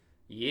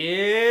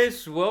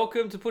Yes,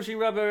 welcome to Pushing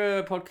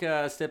Rubber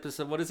podcast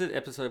episode. What is it?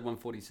 Episode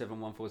 147,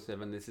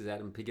 147. This is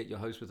Adam Piggott, your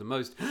host with the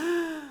most.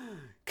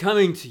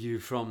 Coming to you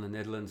from the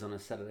Netherlands on a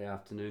Saturday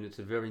afternoon. It's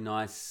a very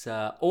nice,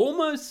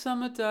 almost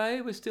summer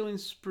day. We're still in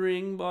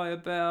spring by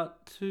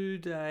about 2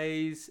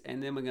 days,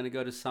 and then we're going to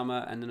go to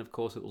summer, and then of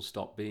course it will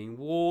stop being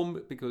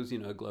warm because,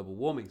 global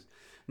warmings.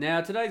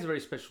 Now, today's a very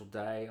special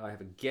day. I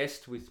have a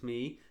guest with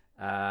me.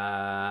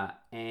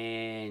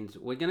 And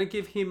we're going to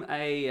give him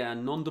a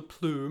nom de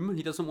plume.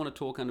 He doesn't want to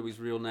talk under his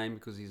real name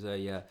because he's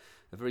a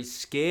very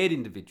scared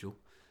individual,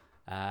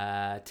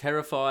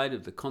 terrified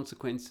of the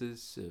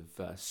consequences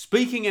of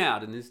speaking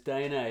out in this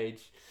day and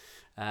age.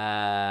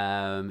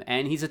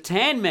 And he's a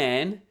tan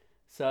man,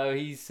 so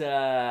he's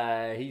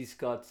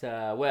got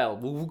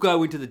we'll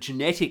go into the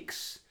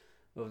genetics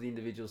of the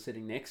individual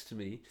sitting next to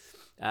me.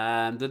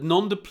 The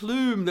nom de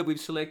plume that we've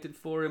selected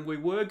for him, we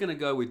were going to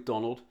go with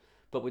Donald.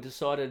 But we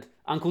decided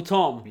Uncle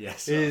Tom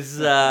is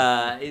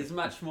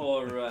much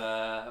more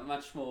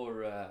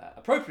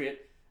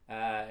appropriate.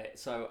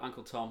 So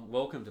Uncle Tom,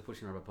 welcome to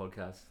Pushing Rubber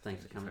Podcast.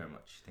 Thanks for coming.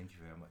 Thank you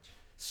very much.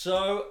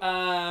 So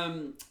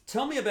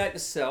tell me about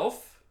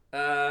yourself.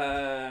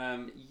 Tell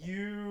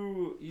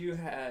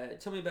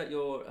me about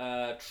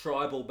your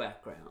tribal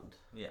background.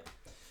 Yeah.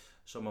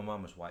 So my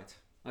mom is white.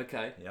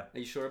 Okay. Yeah. Are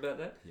you sure about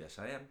that? Yes,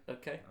 I am.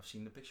 Okay. I've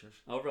seen the pictures.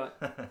 All right.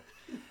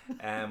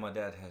 And my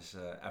dad has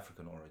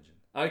African origin.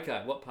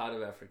 Okay. What part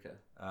of Africa?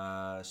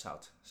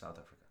 South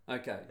Africa.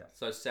 Okay, Yeah.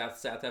 So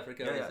South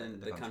Africa is in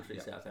the country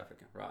yeah, South yeah.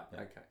 Africa, right?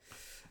 Yeah. Okay.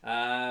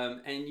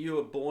 And you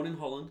were born in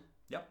Holland.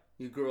 Yep.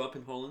 You grew up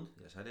in Holland.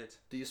 Yes, I did.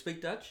 Do you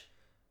speak Dutch?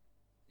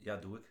 Ja,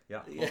 doe ik.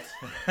 Ja, Ja.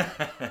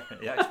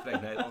 klopt. Ja, ik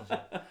spreek Nederlands.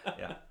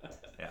 Ja.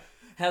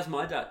 How's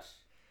my Dutch?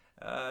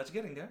 It's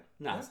getting there.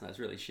 No, Yeah. it's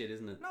really shit,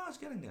 isn't it? No, it's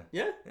getting there.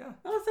 Yeah. Yeah.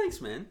 Oh, thanks,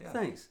 man. Yeah.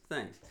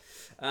 Thanks.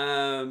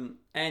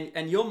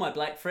 And you're my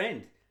black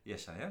friend.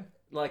 Yes, I am.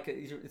 Like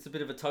it's a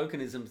bit of a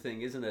tokenism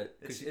thing, isn't it?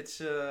 It's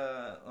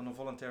on a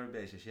voluntary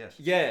basis. Yes.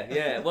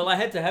 Yeah. Well, I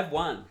had to have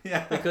one.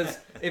 Yeah. Because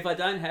if I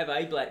don't have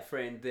a black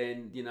friend,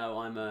 then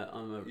I'm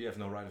a You have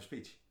no right of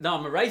speech. no,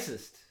 I'm a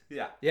racist.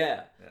 Yeah.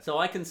 Yeah. Yeah. So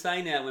I can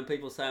say now when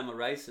people say I'm a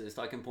racist,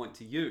 I can point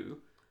to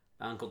you,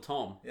 Uncle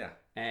Tom, Yeah.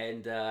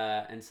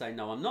 and say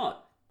no, I'm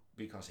not.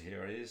 Because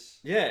here it is.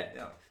 Yeah.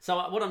 Yeah. So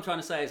what I'm trying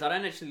to say is I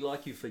don't actually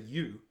like you for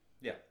you.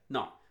 Yeah.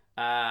 No.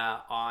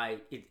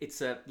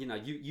 It's a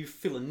you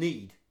fill a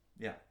need.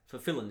 Yeah.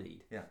 Fulfill a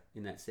need. Yeah.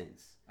 In that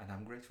sense. And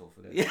I'm grateful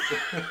for that. Yeah.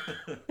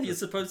 You're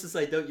supposed to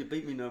say, "Don't you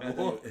beat me no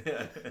more."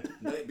 Yeah.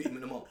 Nee, beat me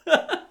no more.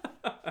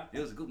 He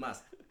was a good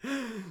master.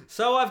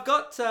 So I've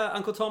got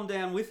Uncle Tom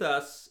down with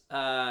us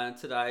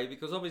today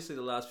because obviously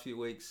the last few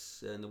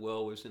weeks in the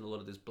world we've seen a lot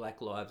of this Black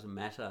Lives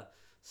Matter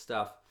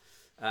stuff,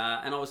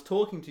 and I was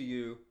talking to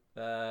you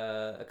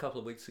a couple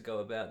of weeks ago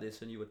about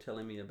this, and you were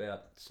telling me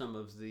about some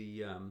of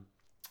the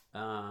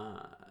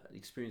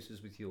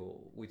experiences with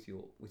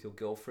your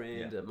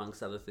girlfriend, Yeah.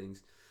 amongst other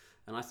things.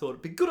 And I thought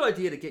it'd be a good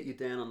idea to get you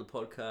down on the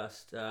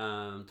podcast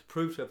to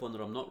prove to everyone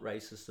that I'm not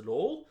racist at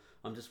all.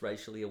 I'm just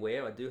racially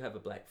aware. I do have a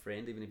black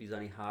friend, even if he's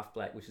only half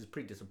black, which is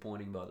pretty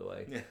disappointing, by the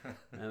way. Yeah.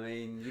 I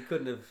mean, you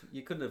couldn't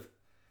have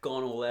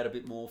gone all out a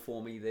bit more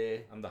for me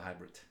there. I'm the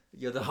hybrid.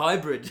 You're the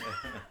hybrid.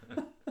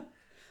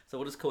 So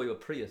we'll just call you a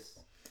Prius.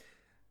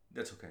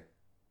 That's okay.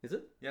 Is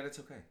it? Yeah, that's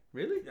okay.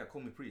 Really? Yeah,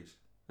 call me Prius.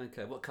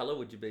 Okay. What color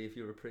would you be if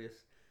you were a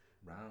Prius?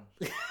 Brown.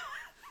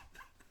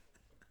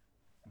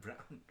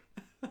 Brown.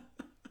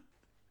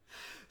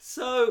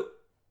 So,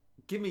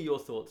 give me your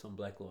thoughts on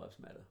Black Lives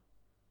Matter.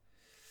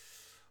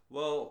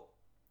 Well,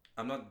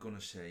 I'm not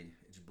gonna say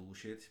it's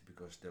bullshit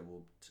because that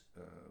would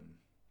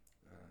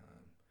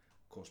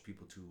cause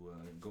people to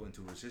go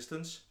into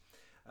resistance.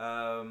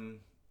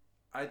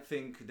 I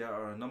think there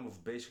are a number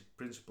of basic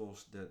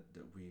principles that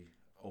we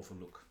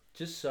overlook.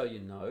 Just so you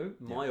know,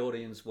 my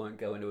audience won't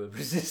go into a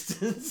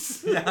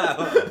resistance.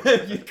 Yeah.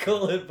 If you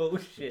call it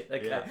bullshit.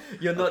 Okay. Yeah.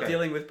 You're not Okay.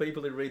 dealing with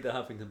people who read the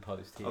Huffington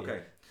Post here.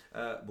 Okay.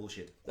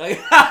 Bullshit.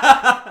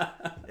 Yeah.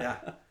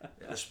 Yeah.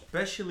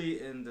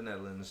 Especially in the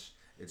Netherlands,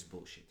 it's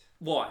bullshit.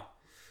 Why?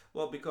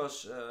 Well,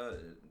 because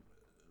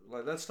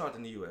let's start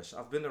in the US.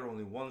 I've been there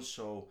only once,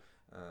 so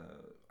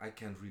I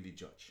can't really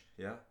judge.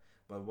 Yeah.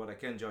 But what I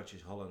can judge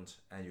is Holland,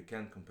 and you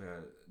can't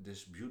compare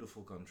this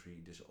beautiful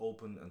country, this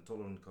open and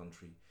tolerant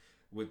country,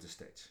 with the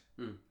States.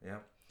 Mm. Yeah.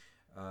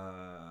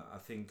 I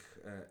think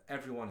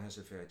everyone has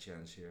a fair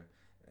chance here,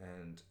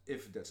 and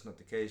if that's not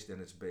the case, then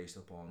it's based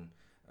upon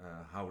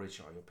how rich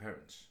are your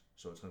parents.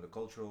 So it's not a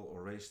cultural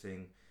or race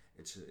thing;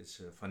 it's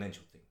a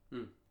financial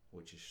thing,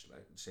 which is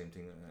like the same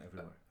thing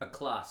everywhere. A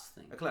class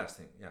thing. A class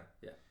thing, yeah.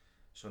 Yeah.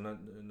 So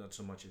not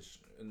so much as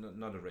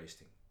not a race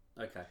thing.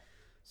 Okay.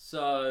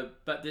 So,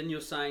 but then you're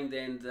saying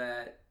then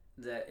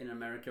that in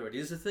America it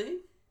is a thing?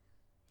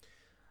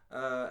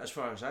 As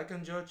far as I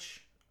can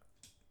judge,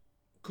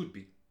 could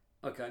be.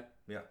 Okay.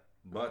 Yeah,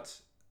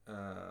 but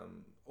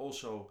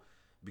also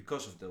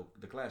because of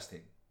the class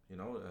thing,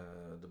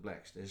 the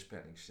blacks, the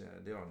Hispanics,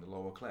 they are in the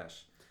lower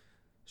class.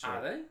 So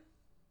Are they?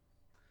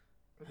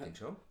 I think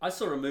so. I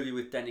saw a movie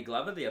with Danny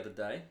Glover the other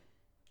day.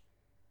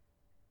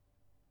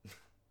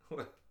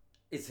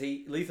 Is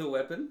he Lethal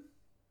Weapon?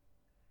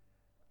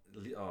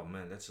 Oh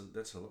man,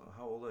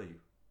 how old are you?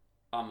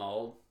 I'm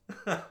old.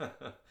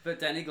 But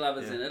Danny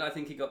Glover's in it. I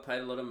think he got paid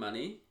a lot of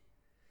money.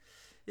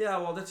 Yeah,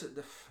 well,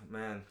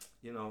 man.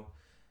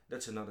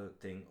 That's another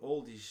thing.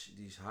 All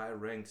these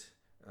high-ranked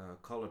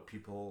colored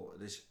people,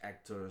 these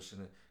actors,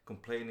 and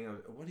complaining.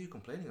 What are you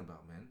complaining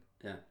about, man?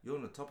 Yeah. You're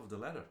on the top of the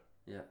ladder.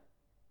 Yeah.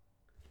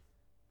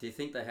 Do you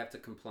think they have to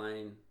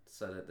complain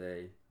so that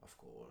they? Of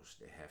course,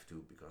 they have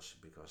to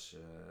because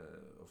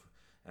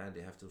and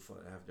they have to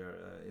have their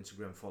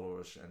Instagram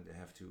followers, and they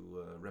have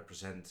to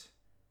represent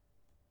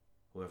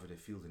whoever they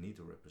feel they need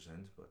to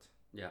represent. But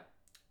yeah,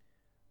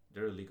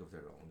 they're a league of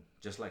their own.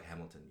 Just like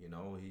Hamilton,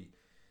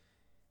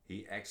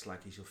 he acts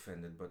like he's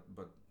offended,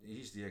 but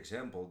he's the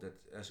example that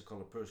as a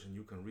colored person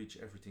you can reach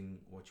everything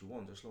what you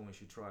want as long as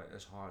you try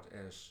as hard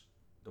as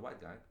the white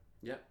guy.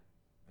 Yeah,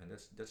 and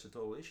that's a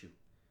total issue.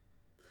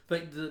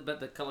 But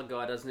the colored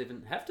guy doesn't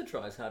even have to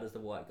try as hard as the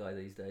white guy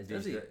these days,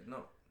 does he?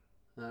 No.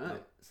 All right. No.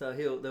 So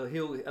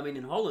he'll. I mean,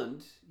 in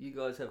Holland, you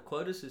guys have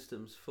quota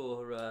systems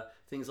for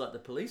things like the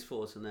police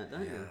force and that,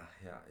 don't you?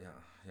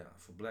 Yeah.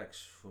 For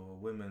blacks, for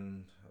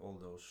women, all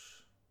those.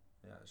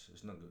 Yeah,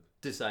 it's not good.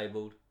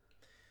 Disabled.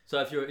 So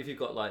if you've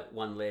got like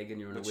one leg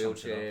and you're in a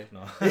wheelchair,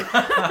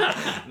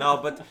 no,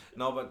 but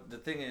the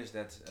thing is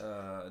that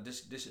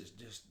this is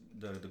just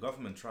the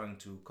government trying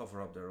to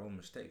cover up their own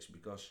mistakes,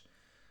 because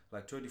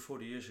like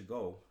 30-40 years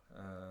ago,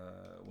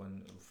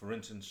 when, for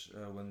instance,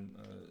 when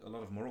a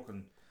lot of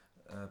Moroccan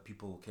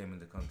people came in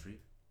the country,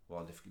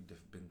 well,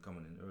 they've been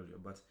coming in earlier,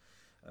 but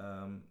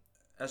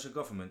as a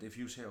government, if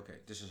you say, okay,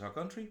 this is our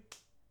country,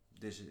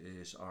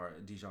 these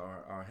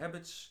are our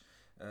habits,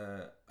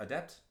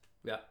 adapt,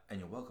 yeah, and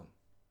you're welcome.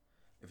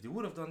 If they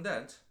would have done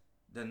that,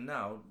 then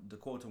now the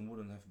quota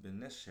wouldn't have been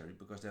necessary,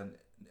 because then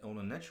on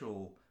a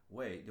natural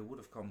way they would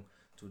have come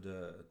to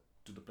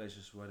the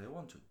places where they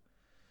want to.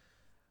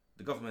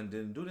 The government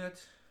didn't do that.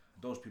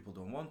 Those people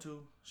don't want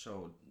to.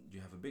 So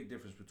you have a big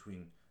difference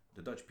between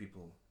the Dutch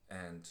people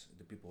and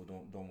the people who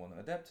don't want to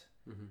adapt.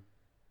 Mm-hmm.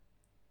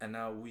 And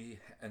now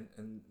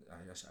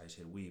I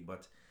say we,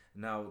 but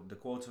now the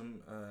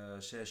quotum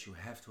says you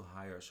have to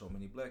hire so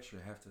many blacks, you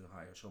have to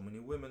hire so many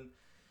women,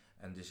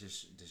 and this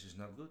is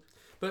not good.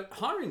 But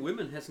hiring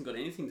women hasn't got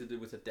anything to do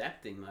with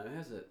adapting, though,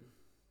 has it?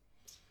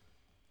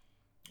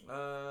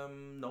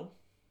 No.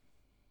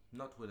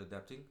 Not with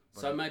adapting.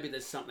 So maybe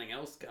there's something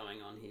else going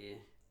on here.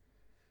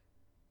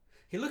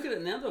 You look at it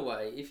another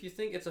way. If you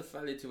think it's a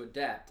failure to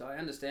adapt, I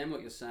understand what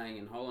you're saying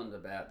in Holland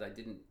about they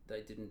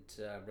didn't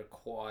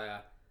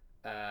require.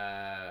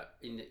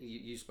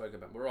 You spoke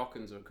about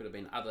Moroccans, or it could have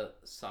been other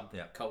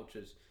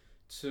subcultures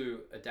to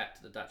adapt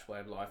to the Dutch way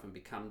of life and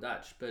become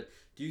Dutch. But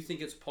do you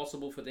think it's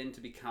possible for them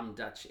to become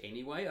Dutch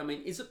anyway? I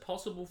mean, is it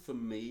possible for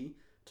me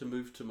to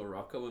move to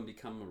Morocco and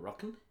become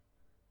Moroccan?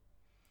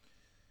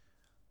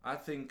 I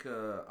think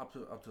up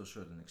to a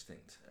certain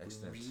extent.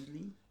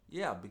 Really?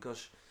 Yeah,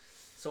 because...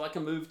 So I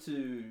can move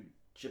to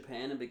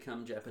Japan and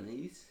become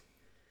Japanese?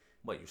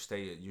 Well, you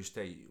stay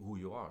who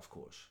you are, of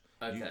course.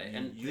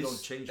 Okay, you don't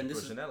change your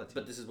personality.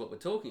 But this is what we're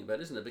talking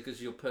about, isn't it?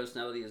 Because your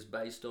personality is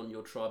based on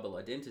your tribal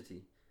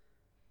identity.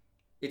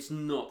 It's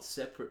not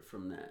separate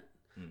from that.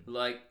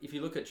 Like, if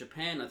you look at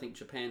Japan, I think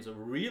Japan's a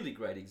really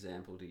great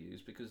example to use,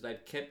 because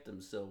they've kept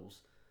themselves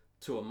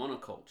to a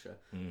monoculture.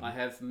 I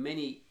have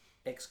many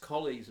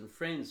ex-colleagues and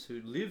friends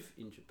who live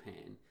in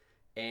Japan,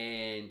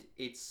 and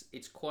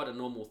it's quite a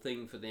normal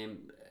thing for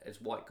them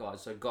as white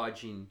guys, so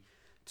gaijin,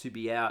 to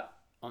be out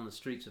on the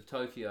streets of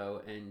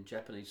Tokyo, and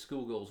Japanese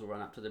schoolgirls will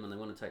run up to them and they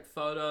want to take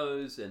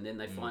photos, and then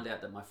they find out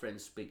that my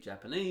friends speak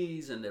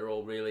Japanese, and they're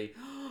all really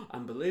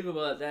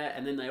unbelievable at that,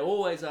 and then they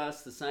always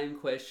ask the same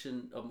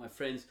question of my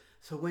friends,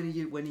 so when are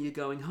you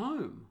going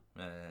home?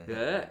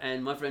 Yeah,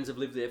 and my friends have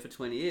lived there for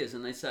 20 years,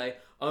 and they say,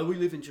 oh, we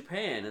live in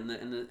Japan,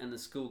 and the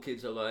school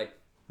kids are like,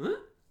 huh?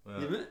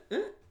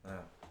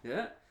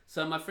 Yeah.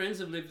 So my friends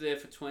have lived there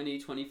for 20,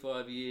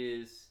 25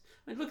 years.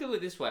 I mean, look at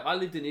it this way. I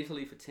lived in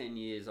Italy for 10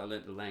 years. I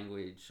learnt the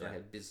language. Yeah. I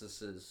had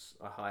businesses.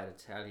 I hired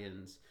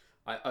Italians.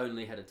 I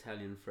only had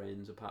Italian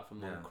friends, apart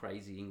from one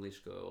crazy English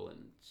girl, and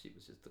she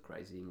was just the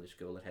crazy English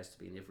girl that has to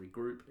be in every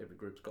group. Every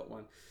group's got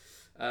one.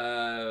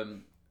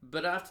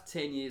 But after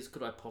 10 years,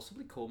 could I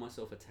possibly call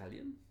myself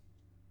Italian?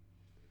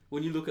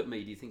 When you look at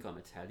me, do you think I'm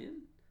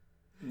Italian?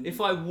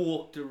 If I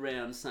walked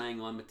around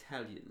saying I'm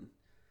Italian,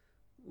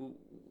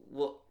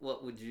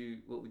 what would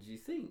you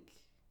think?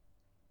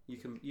 You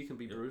can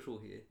be brutal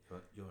here.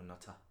 You're a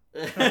nutter.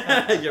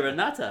 You're a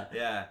nutter.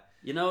 Yeah.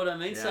 You know what I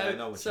mean? Yeah, I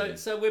know what you mean.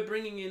 So we're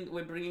bringing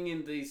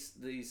in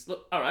these.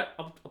 Look, all right.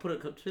 I'll put it a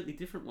completely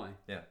different way.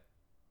 Yeah.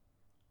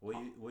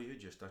 Were you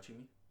just touching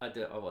me? I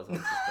was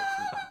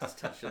just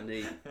touching your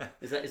knee.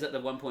 Is that the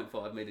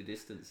 1.5 meter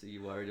distance? Are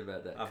you worried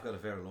about that? I've got a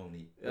very long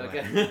knee.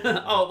 Okay.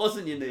 Oh, it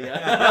wasn't your knee.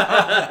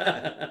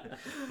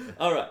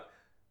 All right.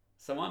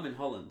 So I'm in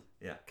Holland.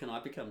 Yeah. Can I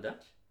become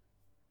Dutch?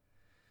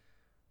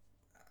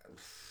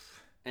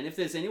 And if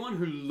there's anyone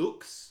who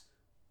looks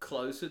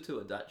closer to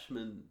a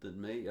Dutchman than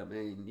me, I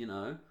mean,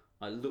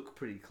 I look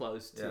pretty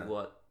close to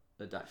what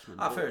a Dutchman?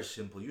 Very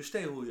simple. You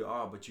stay who you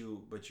are, but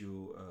you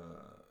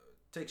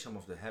take some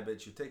of the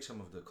habits, you take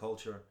some of the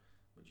culture,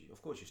 but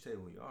of course you stay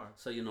who you are.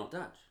 So you're not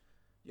Dutch?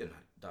 You're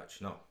not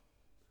Dutch, no.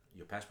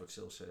 Your passport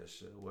still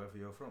says wherever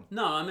you're from.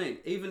 No, I mean,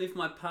 even if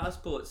my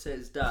passport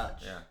says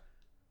Dutch,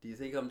 do you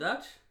think I'm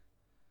Dutch?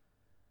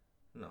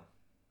 No.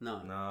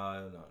 No. No.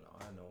 I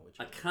know what you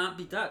I can't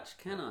be Dutch,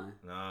 can I?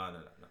 No.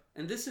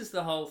 And this is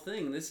the whole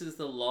thing. This is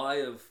the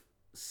lie of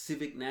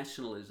civic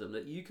nationalism,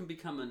 that you can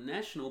become a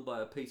national by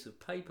a piece of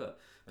paper,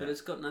 but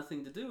it's got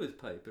nothing to do with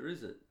paper,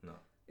 is it? No.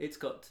 It's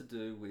got to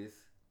do with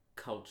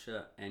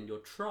culture and your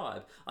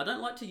tribe. I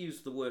don't like to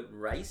use the word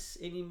race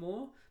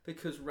anymore,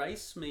 because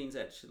race means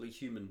actually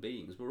human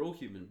beings. We're all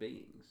human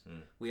beings.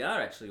 We are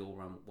actually all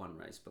one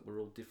race, but we're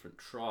all different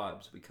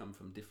tribes. We come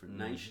from different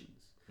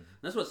nations. And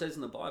that's what it says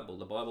in the Bible.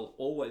 The Bible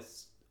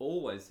always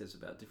says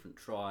about different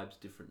tribes,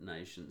 different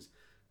nations.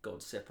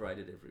 God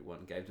separated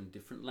everyone, gave them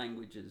different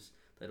languages.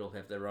 They'd all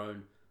have their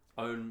own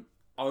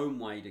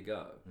way to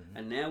go.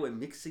 And now we're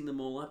mixing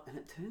them all up, and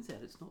it turns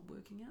out it's not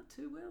working out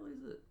too well,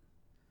 is it?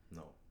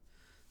 No.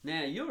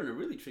 Now, you're in a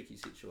really tricky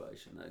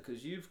situation, though,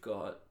 because you've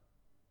got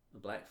a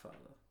black father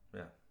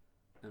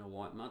and a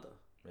white mother.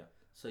 Yeah.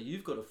 So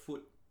you've got a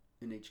foot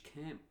in each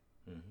camp.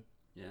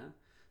 Yeah.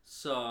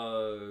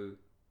 So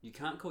you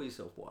can't call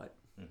yourself white,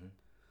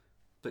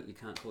 but you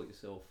can't call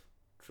yourself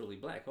truly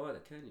black either,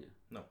 can you?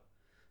 No.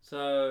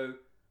 So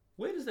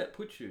where does that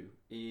put you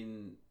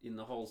in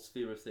the whole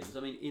sphere of things? I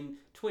mean, in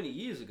 20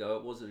 years ago,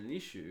 it wasn't an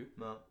issue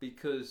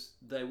because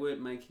they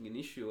weren't making an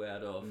issue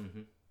out of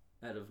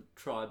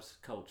tribes,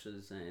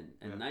 cultures,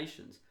 and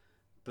nations.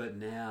 But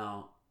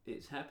now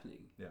it's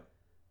happening. Yeah.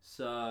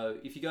 So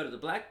if you go to the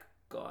black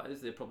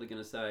guys, they're probably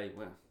going to say,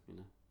 well,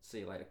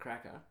 see you later,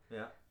 cracker.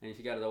 Yeah. And if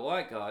you go to the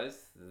white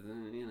guys,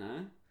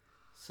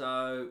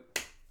 So,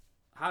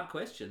 hard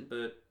question,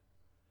 but...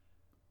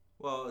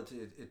 Well,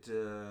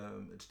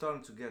 it's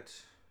starting to get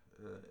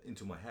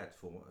into my head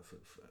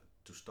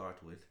to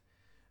start with,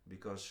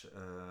 because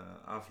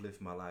I've lived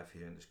my life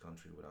here in this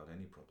country without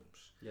any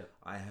problems. Yeah.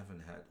 I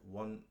haven't had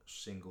one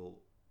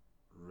single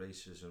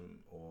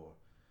racism or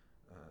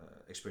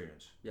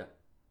experience. Yeah.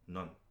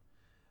 None.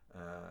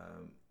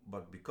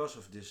 But because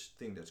of this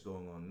thing that's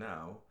going on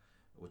now,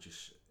 which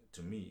is,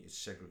 to me, it's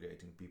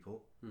segregating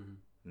people.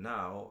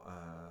 Now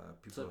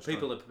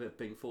people are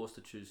being forced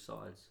to choose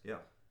sides. Yeah.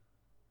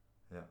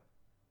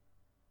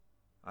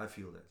 I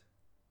feel that.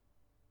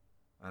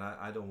 And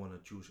I don't want to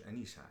choose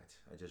any side.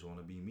 I just want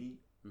to be me,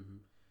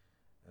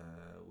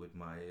 with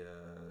my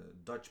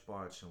Dutch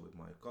parts and with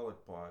my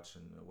colored parts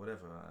and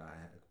whatever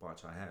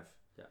parts I have.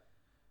 Yeah.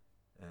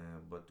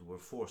 But we're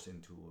forced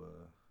into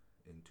a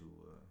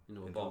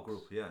a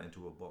group,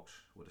 into a box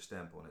with a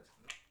stamp on it.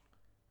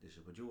 This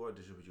is what you are.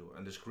 This is what you are.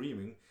 And they're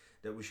screaming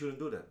that we shouldn't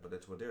do that, but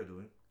that's what they're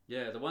doing.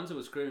 Yeah, the ones that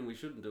were screaming we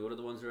shouldn't do it are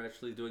the ones that are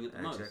actually doing it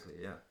the most. Exactly.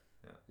 Yeah.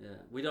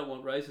 We don't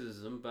want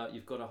racism, but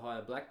you've got to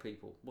hire black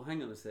people. Well,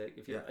 hang on a sec.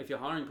 If you're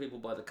hiring people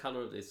by the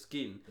color of their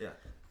skin,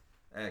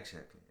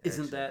 exactly.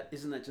 Isn't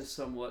that just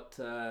somewhat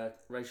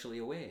racially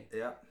aware?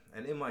 Yeah,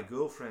 and in my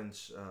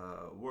girlfriend's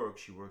work,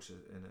 she works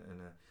in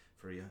a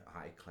very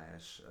high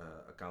class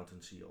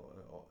accountancy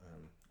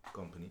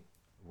company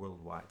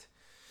worldwide,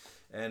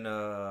 and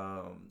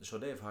so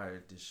they've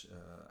hired this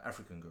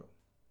African girl,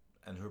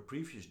 and her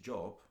previous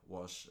job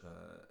was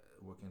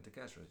working at the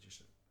cash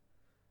register.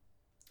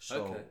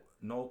 So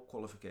no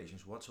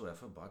qualifications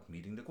whatsoever, but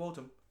meeting the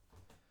quotum.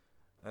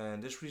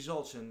 And this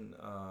results in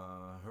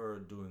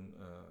her doing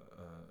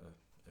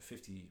a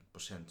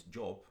 50%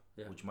 job,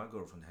 which my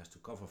girlfriend has to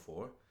cover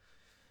for.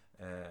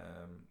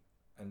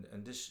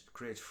 And this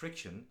creates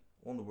friction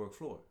on the work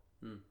floor.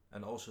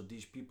 And also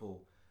these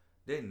people,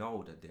 they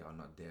know that they are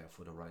not there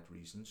for the right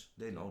reasons.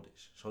 They know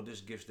this. So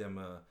this gives them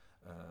a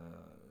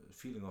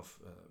feeling of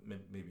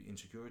maybe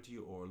insecurity,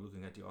 or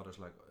looking at the others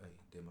like, hey,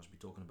 they must be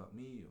talking about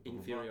me. Or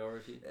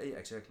inferiority. Blah, blah. Yeah,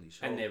 exactly.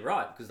 So, and they're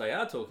right, because they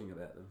are talking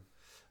about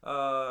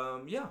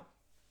them.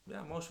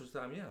 Yeah, most of the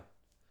time, yeah.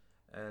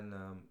 And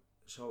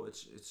so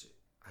it's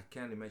I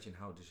can't imagine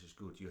how this is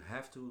good. You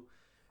have to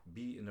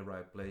be in the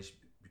right place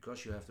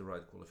because you have the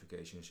right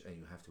qualifications, and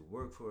you have to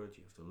work for it.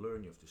 You have to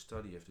learn. You have to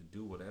study. You have to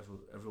do whatever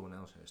everyone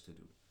else has to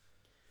do.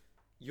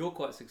 You're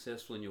quite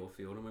successful in your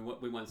field, and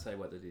we won't say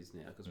what it is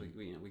now because we're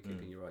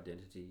keeping your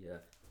identity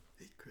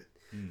secret.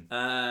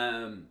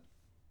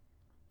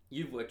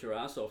 You've worked your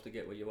ass off to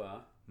get where you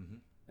are,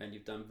 and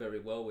you've done very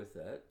well with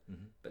that.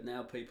 But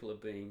now people are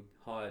being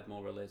hired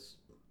more or less.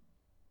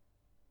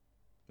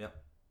 Yeah.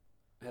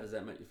 How does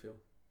that make you feel?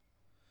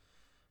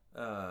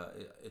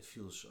 It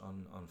feels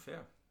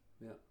unfair.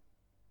 Yeah.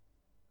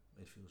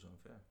 It feels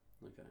unfair.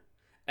 Okay.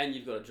 And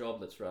you've got a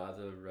job that's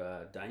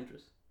rather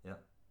dangerous. Yeah.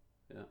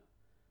 Yeah.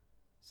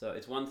 So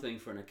it's one thing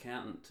for an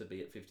accountant to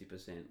be at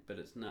 50%, but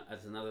it's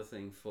another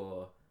thing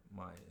for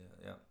my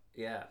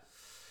yeah.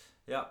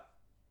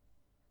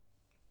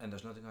 And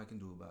there's nothing I can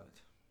do about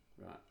it.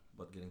 Right.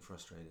 But getting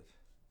frustrated.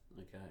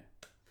 Okay.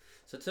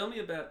 So tell me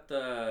about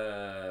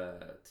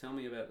the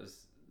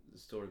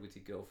story with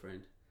your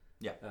girlfriend.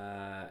 Yeah.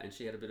 And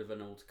she had a bit of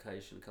an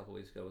altercation a couple of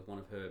weeks ago with one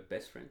of her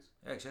best friends.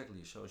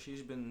 Exactly. So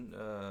she's been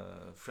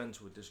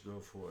friends with this girl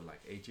for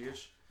like 8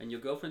 years. And your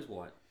girlfriend's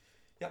white?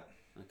 Yeah.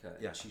 Okay.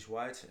 Yeah, she's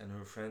white, and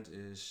her friend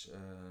is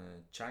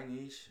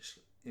Chinese,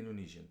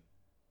 Indonesian.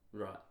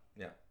 Right.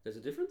 Yeah. There's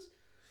a difference?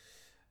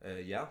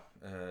 Yeah.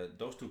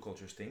 Those two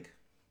cultures stink,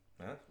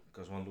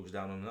 because one looks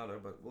down on another,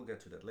 but we'll get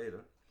to that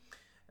later.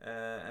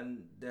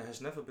 And there has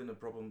never been a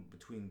problem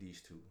between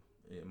these two,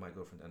 my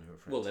girlfriend and her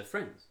friend. Well, they're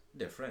friends.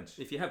 They're friends.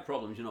 If you have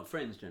problems, you're not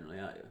friends generally,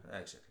 are you?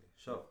 Exactly.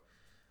 So,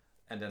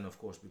 and then of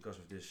course, because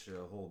of this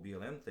whole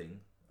BLM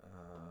thing,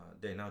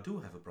 they now do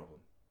have a problem.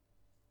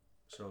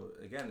 So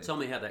again, Tell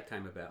me how that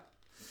came about.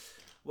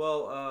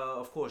 well,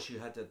 of course, you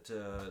had that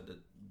the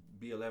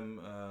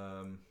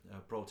BLM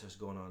protest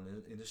going on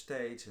in the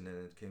States, and then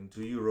it came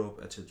to Europe,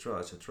 etc.,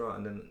 etc.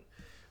 And then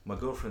my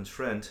girlfriend's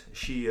friend,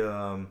 she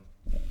went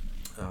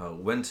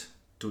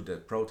to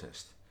that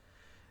protest,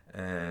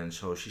 and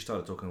so she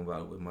started talking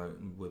about it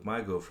with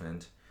my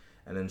girlfriend,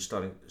 and then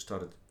started.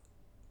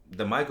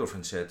 Then my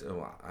girlfriend said,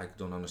 "Oh, I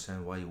don't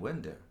understand why you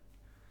went there."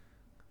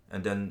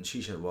 And then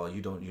she said, "Well,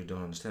 you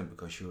don't understand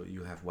because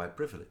you have white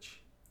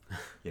privilege."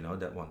 You know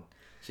that one.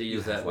 She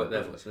used that.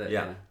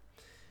 Yeah.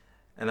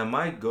 And then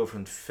my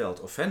girlfriend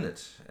felt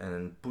offended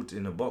and put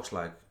in a box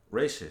like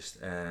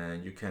racist,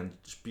 and you can't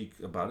speak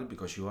about it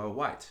because you are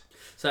white.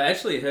 So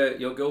actually,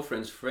 your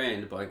girlfriend's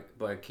friend, by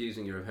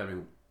accusing you of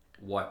having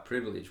white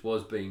privilege,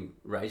 was being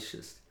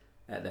racist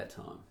at that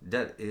time.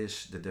 That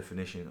is the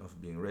definition of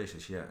being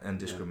racist, yeah, and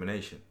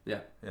discrimination.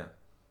 Yeah. Yeah.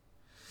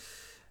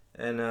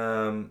 And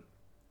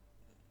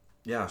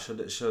so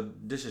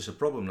this is a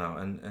problem now,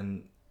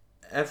 and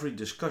every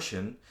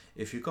discussion,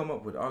 if you come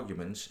up with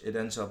arguments, it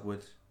ends up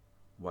with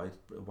white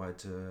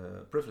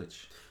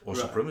privilege or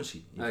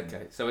supremacy. Even.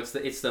 Okay, so it's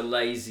the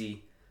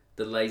lazy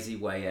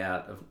way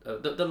out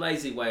of the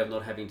lazy way of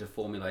not having to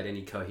formulate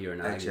any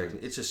coherent argument. Exactly,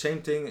 it's the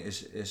same thing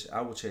as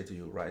I would say to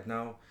you right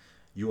now,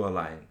 you are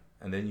lying,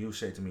 and then you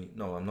say to me,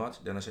 no, I'm not.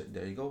 Then I say,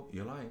 there you go,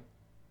 you're lying.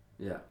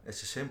 Yeah,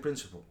 it's the same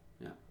principle.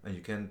 Yeah, and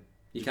you can't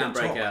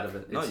break talk out of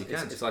it. No, you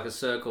can't. It's like a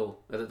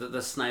circle.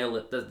 The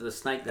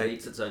snake that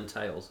eats its own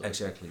tail.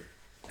 Exactly.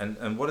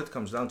 And what it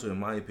comes down to, in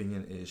my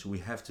opinion, is we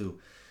have to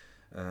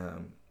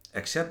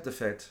accept the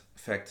fact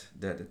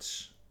that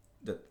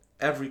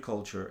every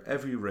culture,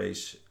 every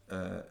race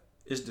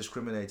is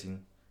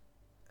discriminating,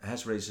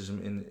 has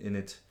racism in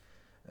it,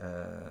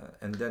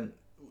 and then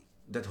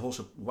that whole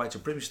white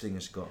supremacy thing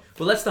is gone.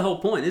 Well, that's the whole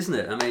point, isn't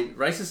it? I mean,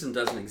 racism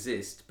doesn't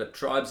exist, but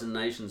tribes and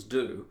nations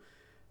do,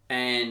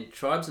 and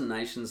tribes and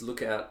nations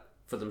look out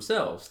for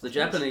themselves. The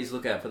Japanese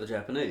look out for the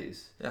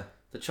Japanese. Yeah.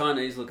 The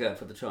Chinese look out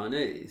for the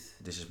Chinese.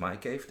 This is my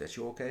cave. That's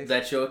your cave.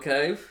 That's your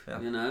cave.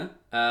 Yeah. You know.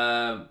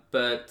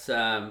 But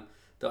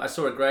I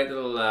saw a great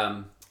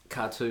little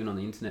cartoon on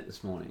the internet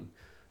this morning,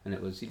 and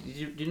it was.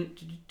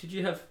 Did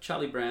you have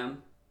Charlie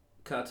Brown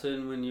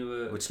cartoon when you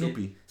were with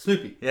Snoopy?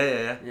 Snoopy.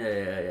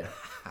 Yeah.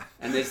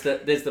 And there's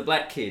the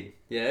black kid.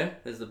 Yeah.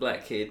 There's the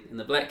black kid, and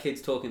the black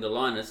kid's talking to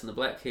Linus, and the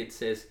black kid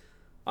says,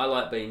 "I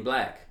like being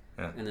black."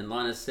 Yeah. And then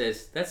Linus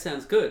says, "That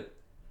sounds good."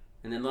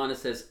 And then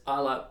Linus says, "I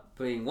like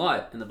being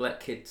white," and the black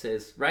kid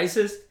says,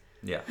 "Racist."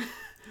 Yeah,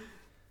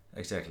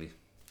 exactly.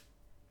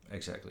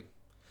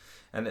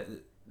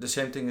 And the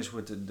same thing is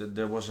with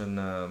there was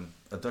a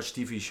Dutch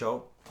TV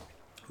show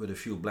with a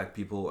few black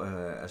people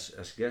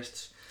as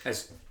guests,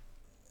 as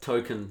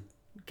token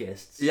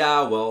guests.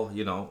 Yeah, well,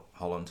 you know,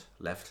 Holland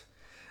left.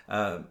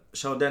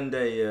 So then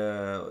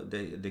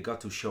they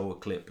got to show a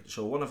clip.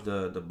 So one of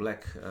the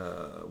black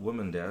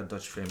women there,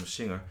 Dutch famous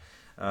singer,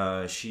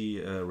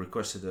 she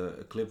requested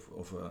a clip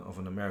of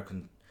an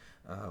American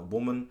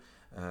woman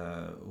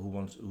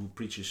who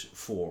preaches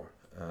for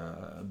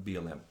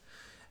BLM,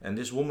 and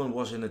this woman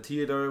was in a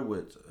theater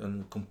with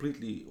a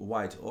completely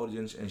white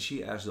audience, and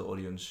she asked the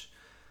audience,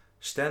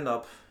 "Stand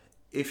up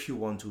if you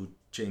want to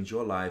change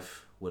your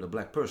life with a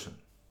black person."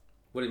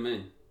 What do you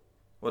mean?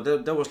 Well,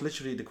 that was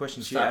literally the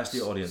question she asked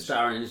the audience.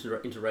 Star in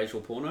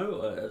interracial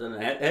porno? I don't know.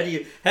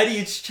 How do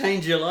you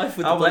change your life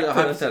with a black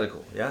person?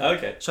 Hypothetical, yeah.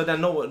 Okay. So then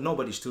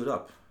nobody stood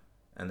up,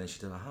 and then she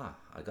said, "Aha,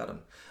 I got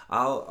him."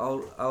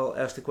 I'll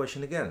ask the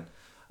question again.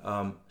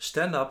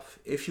 Stand up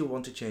if you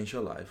want to change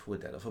your life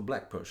with that of a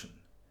black person,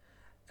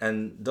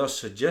 and thus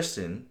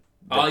suggesting.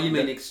 You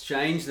mean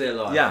exchange their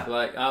life? Yeah.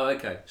 Like,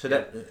 okay. So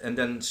that, and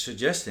then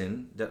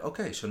suggesting that,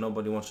 okay, so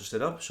nobody wants to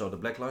stand up, so the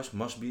black lives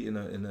must be in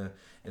a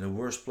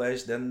worse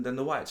place than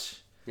the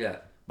whites. Yeah.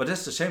 But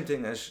that's the same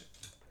thing as.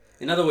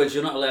 In other words,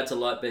 you're not allowed to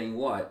like being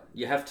white.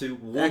 You have to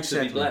want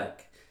to be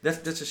black. That's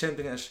the same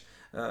thing as,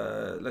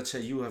 let's say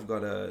you've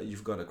got a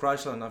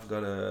Chrysler and I've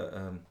got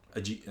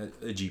a Jeep,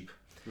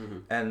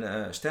 mm-hmm.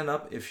 and stand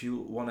up if you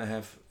want to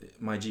have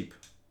my Jeep.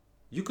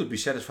 You could be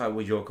satisfied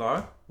with your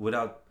car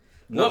without.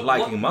 Not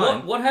liking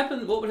mine. What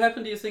happened? What would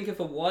happen, do you think, if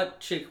a white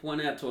chick went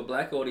out to a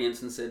black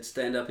audience and said,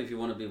 "Stand up if you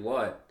want to be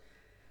white"?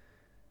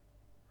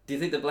 Do you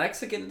think the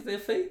blacks are getting to their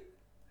feet?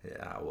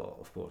 Yeah, well,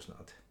 of course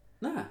not.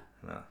 No.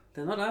 No.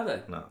 They're not, are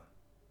they? No.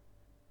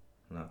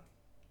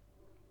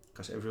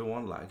 Because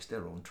everyone likes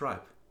their own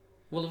tribe.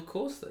 Well, of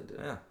course they do.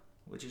 Yeah,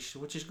 which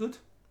is good,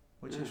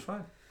 which is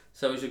fine.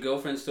 So is your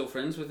girlfriend still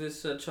friends with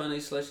this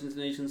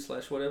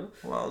Chinese/Indonesian/whatever?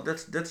 Well,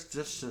 that's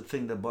the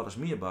thing that bothers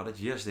me about it.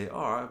 Yes, they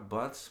are,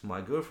 but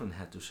my girlfriend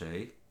had to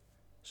say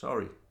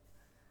sorry.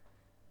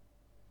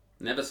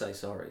 Never say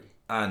sorry.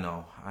 I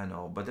know,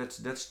 but that's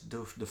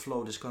the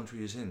flow this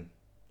country is in.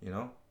 You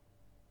know.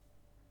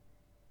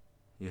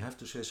 You have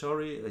to say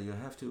sorry. You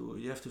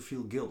have to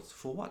feel guilt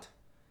for what?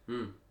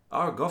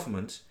 Our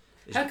government.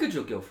 How could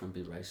your girlfriend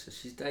be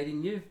racist? She's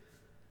dating you.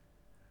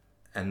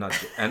 And not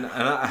and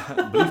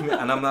believe me,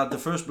 and I'm not the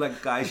first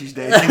black guy she's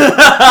dating.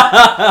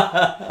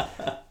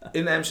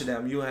 In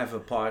Amsterdam, you have a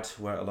part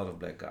where a lot of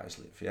black guys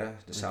live. Yeah,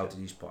 the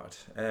southeast part,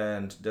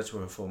 and that's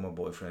where her former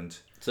boyfriend.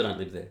 So don't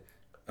live there.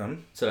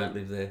 So don't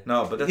live there.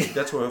 No, but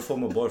that's where her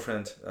former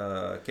boyfriend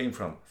came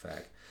from.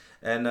 Fag,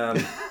 and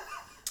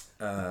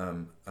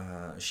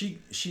she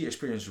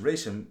experienced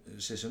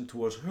racism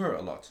towards her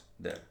a lot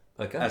there.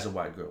 Okay. As a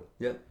white girl.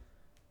 Yeah.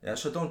 Yeah.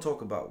 So don't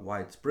talk about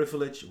white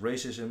privilege.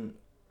 Racism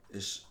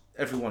is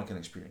everyone can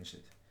experience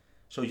it.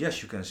 So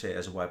yes, you can say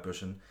as a white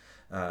person,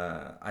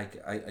 I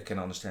can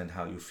understand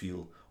how you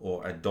feel,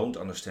 or I don't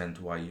understand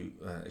why you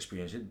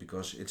experience it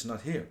because it's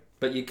not here.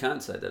 But you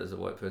can't say that as a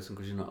white person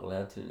because you're not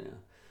allowed to now.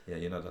 Yeah,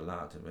 you're not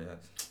allowed to. But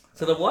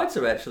so the whites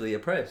are actually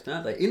oppressed,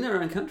 aren't they? In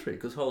their own country,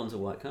 because Holland's a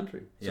white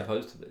country,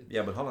 supposed to be.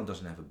 Yeah, but Holland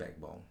doesn't have a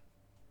backbone.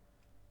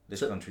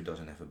 This country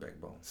doesn't have a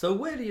backbone. So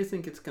where do you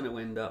think it's going to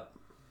end up?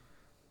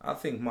 I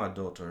think my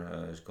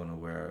daughter is going to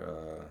wear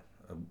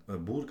a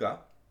burqa,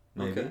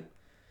 maybe. Okay.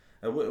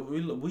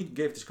 We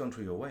gave this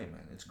country away,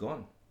 man. It's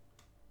gone.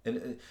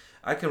 And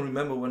I can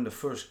remember when the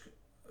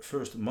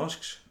first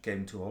mosques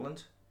came to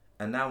Holland,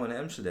 and now in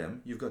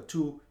Amsterdam you've got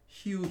 2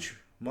 huge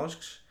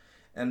mosques,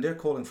 and they're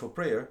calling for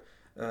prayer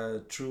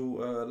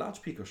through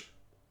loudspeakers.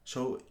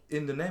 So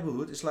in the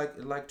neighborhood, it's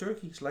like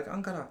Turkey. It's like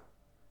Ankara.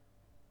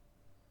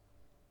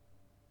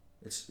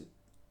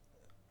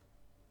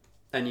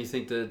 And you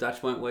think the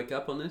Dutch won't wake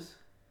up on this?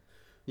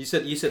 You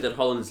said that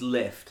Holland's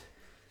left.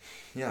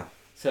 Yeah.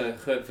 So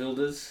Geert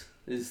Wilders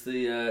is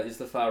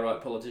the far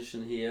right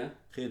politician here.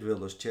 Geert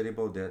Wilders, Thierry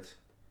Baudet.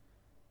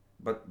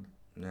 But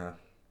yeah,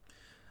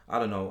 I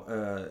don't know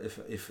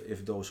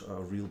if those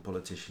are real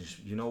politicians.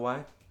 You know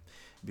why?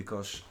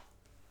 Because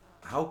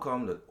how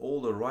come that all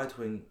the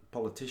right-wing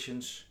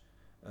politicians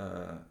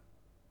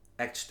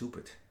act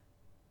stupid?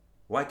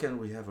 Why can't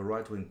we have a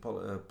right-wing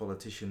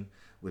politician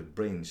with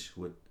brains,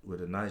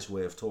 with a nice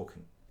way of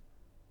talking?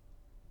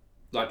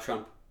 Like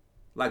Trump.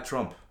 Like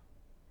Trump.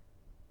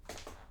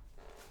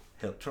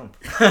 Hell, Trump.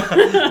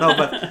 No,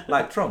 but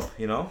like Trump,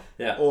 you know?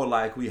 Yeah. Or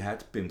like we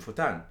had Pim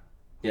Fortuyn,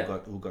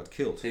 who got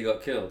killed. He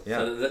got killed. Yeah.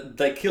 So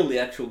they killed the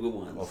actual good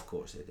ones. Of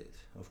course they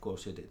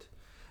did.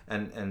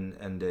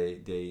 And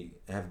they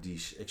have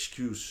these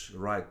excuse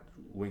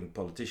right-wing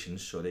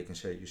politicians so they can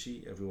say, you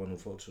see, everyone who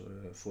votes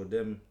for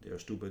them, they are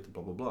stupid,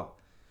 blah, blah, blah.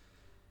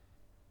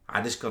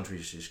 This country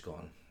is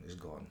gone. It's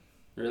gone.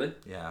 Really?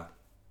 Yeah.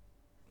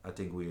 I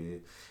think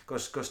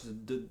because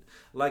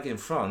like in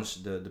France,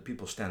 the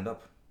people stand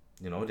up.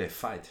 You know, they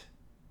fight.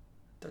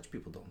 Dutch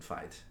people don't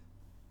fight.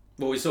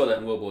 Well, we saw that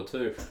in World War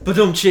II.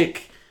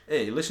 Badum-chick!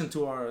 Hey, listen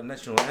to our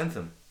national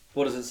anthem.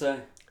 What does it say?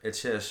 It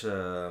says, we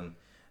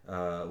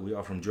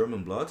are from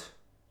German blood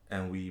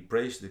and we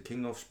praise the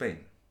King of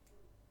Spain.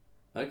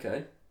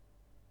 Okay.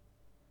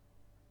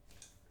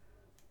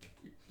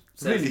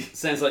 Really?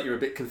 Sounds like you're a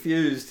bit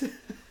confused.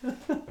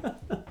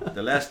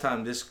 The last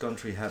time this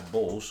country had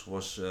balls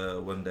was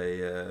when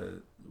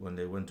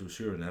they went to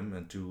Suriname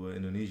and to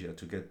Indonesia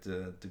to get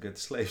the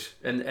slaves.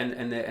 And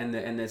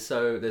they're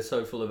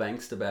so full of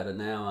angst about it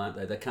now, aren't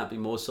they? They can't be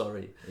more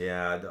sorry.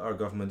 Yeah, our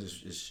government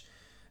is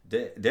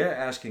they're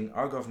asking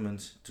our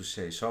government to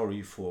say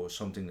sorry for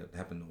something that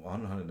happened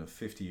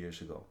 150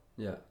 years ago.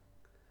 Yeah.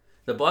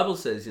 The Bible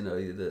says, you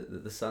know,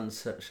 the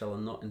sons shall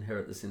not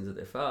inherit the sins of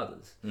their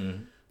fathers.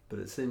 Mm-hmm. But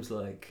it seems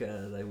like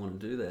they want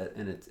to do that,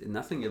 and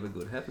nothing ever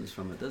good happens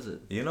from it, does it?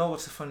 You know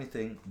what's the funny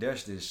thing?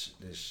 There's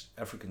this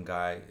African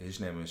guy. His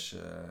name is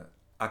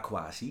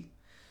Akwasi,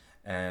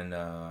 and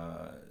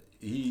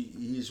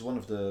he is one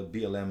of the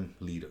BLM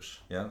leaders.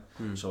 Yeah.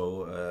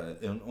 So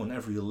on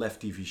every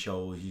left TV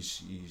show,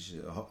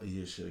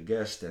 he's a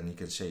guest, and he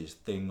can say his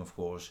thing, of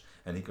course,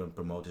 and he can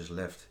promote his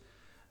left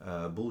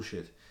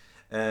bullshit.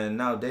 And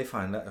now they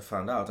found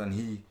out, and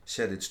he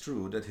said it's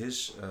true, that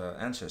his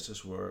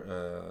ancestors were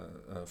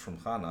from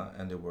Ghana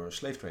and they were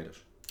slave traders.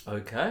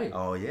 Okay.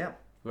 Oh, yeah.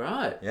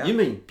 Right. Yeah. You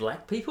mean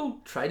black people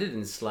traded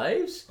in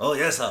slaves? Oh,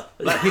 yes, sir.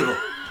 Black people.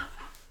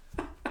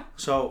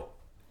 So,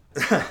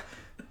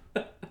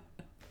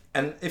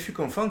 and if you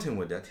confront him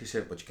with that, he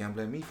said, but you can't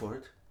blame me for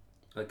it.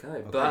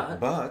 Okay.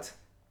 But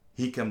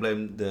he can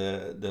blame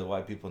the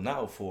white people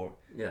now for...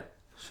 Yeah.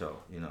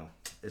 So, you know,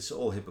 it's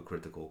all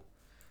hypocritical.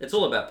 It's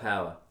all about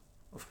power.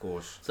 Of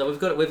course. So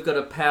we've got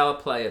a power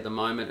play at the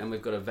moment, and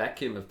we've got a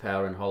vacuum of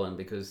power in Holland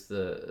because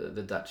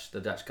the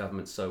Dutch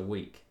government's so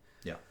weak.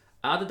 Yeah.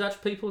 Are the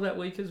Dutch people that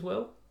weak as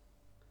well?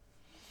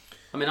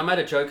 I mean, I made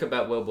a joke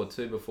about World War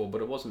II before, but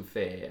it wasn't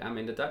fair. I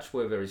mean, the Dutch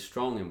were very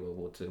strong in World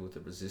War II with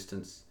the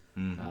resistance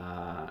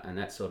and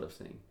that sort of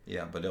thing.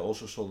 Yeah, but they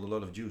also sold a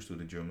lot of Jews to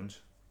the Germans.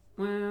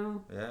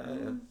 Well,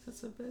 Yeah.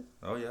 that's a bit.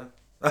 Oh yeah.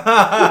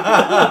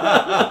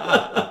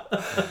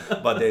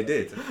 But they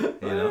did,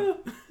 you know.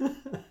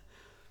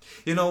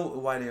 You know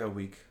why they are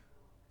weak?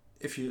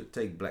 If you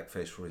take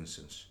blackface, for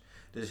instance,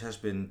 this has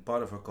been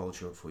part of our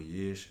culture for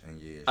years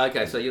and years.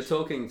 Okay, and so you're years.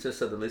 talking, just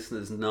so the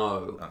listeners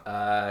know,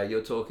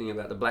 you're talking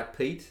about the Black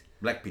Pete.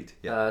 Black Pete,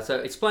 yeah. So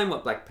explain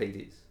what Black Pete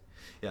is.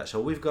 Yeah,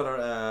 so we've got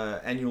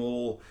our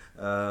annual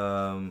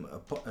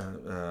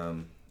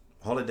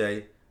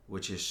holiday,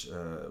 which is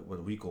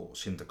what we call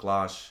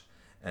Sinterklaas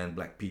and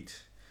Black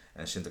Pete.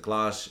 And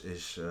Sinterklaas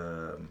is...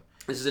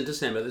 This is in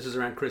December. This is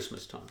around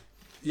Christmas time.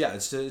 yeah,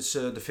 it's the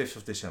 5th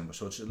of December,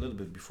 so it's a little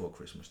bit before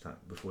Christmas time,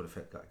 before the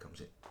fat guy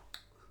comes in.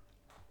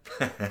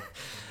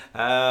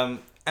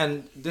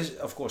 And this,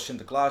 of course,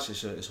 Sinterklaas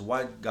is a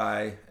white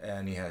guy,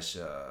 and he has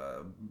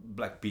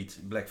black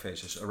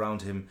faces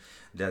around him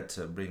that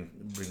bring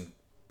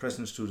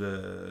presents to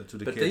the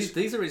But kids.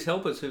 these are his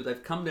helpers who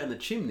they've come down the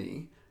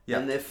chimney, Yeah.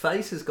 and their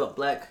face has got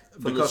black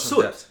from because the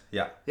of soot.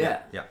 that.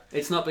 Yeah. Yeah.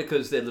 It's not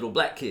because they're little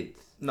black kids.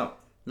 No.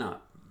 No.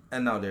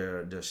 And now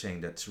they're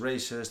saying that's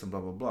racist and blah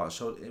blah blah.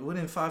 So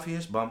within 5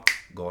 years, bam,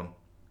 gone.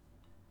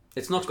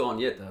 It's not gone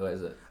yet, though,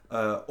 is it?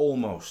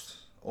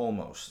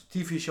 Almost.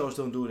 TV shows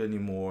don't do it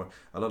anymore.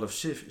 A lot of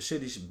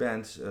cities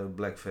banned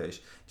blackface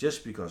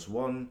just because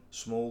one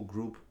small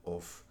group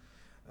of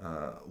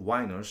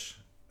whiners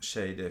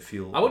say they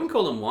feel. I wouldn't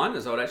call them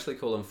whiners. I would actually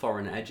call them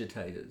foreign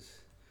agitators.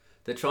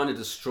 They're trying to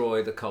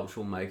destroy the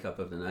cultural makeup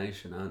of the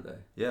nation, aren't they?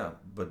 Yeah,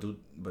 but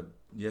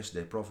yes,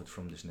 they profit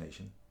from this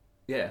nation.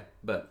 Yeah,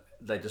 but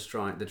they're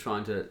trying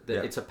to.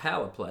 Yeah. It's a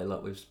power play,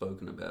 like we've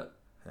spoken about.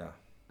 Yeah.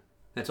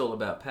 It's all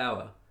about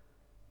power.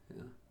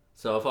 Yeah.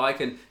 So if I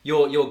can,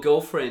 your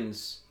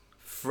girlfriend's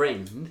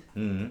friend,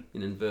 in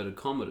inverted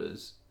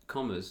commas,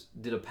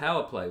 did a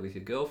power play with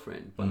your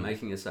girlfriend by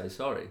making her say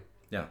sorry.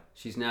 Yeah.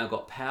 She's now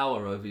got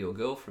power over your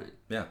girlfriend.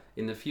 Yeah.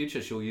 In the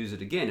future, she'll use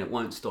it again. It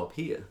won't stop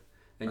here,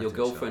 and I your think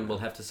so, girlfriend yeah. will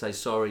have to say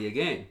sorry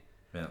again.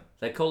 Yeah.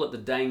 They call it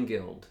the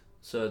Danegeld.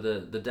 So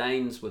the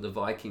Danes were the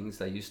Vikings.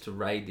 They used to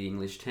raid the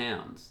English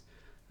towns.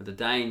 And the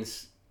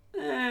Danes,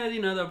 they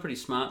were pretty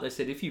smart. They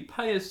said, if you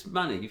pay us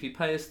money, if you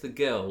pay us the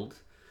geld,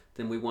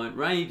 then we won't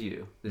raid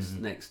you this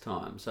next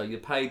time. So you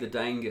pay the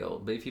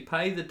Danegeld. But if you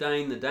pay the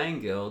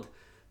Danegeld,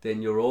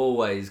 then you're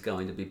always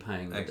going to be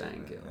paying the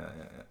Danegeld.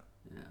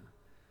 Yeah.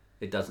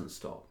 It doesn't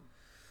stop.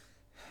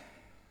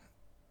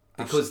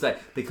 Because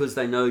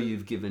they know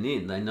you've given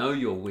in. They know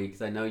you're weak.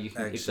 They know you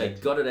can, if they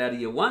got it out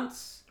of you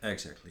once.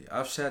 Exactly.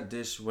 I've said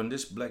this when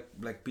this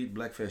Black Pete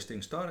blackface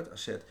thing started. I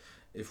said,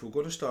 if we're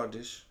gonna start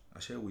this, I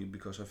say we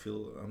because I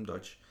feel I'm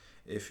Dutch.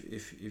 If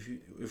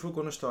we're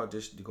gonna start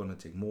this, they're gonna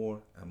take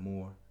more and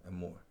more and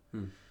more.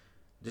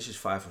 This is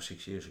 5 or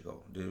 6 years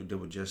ago. They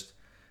were just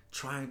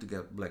trying to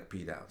get Black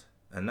Pete out,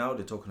 and now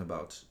they're talking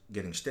about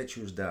getting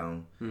statues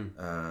down.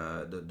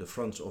 The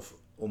fronts of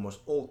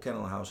almost all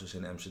kennel houses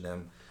in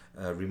Amsterdam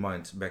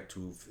remind back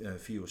to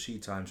VOC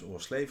times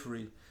or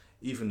slavery.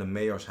 Even the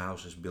mayor's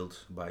house is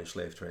built by a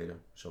slave trader,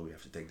 so we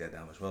have to take that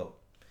down as well.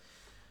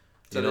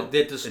 So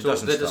they're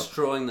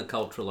destroying the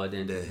cultural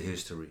identity. The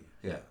history.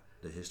 Yeah,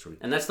 the history.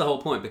 And that's the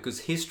whole point, because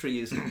history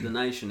isn't the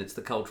nation, it's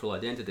the cultural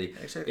identity.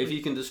 Exactly. If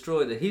you can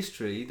destroy the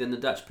history, then the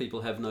Dutch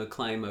people have no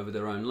claim over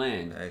their own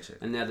land. Exactly.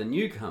 And now the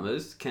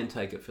newcomers can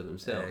take it for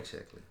themselves.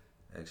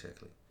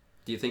 Exactly.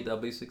 Do you think they'll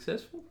be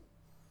successful?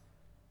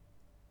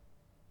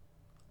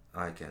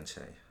 I can't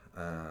say.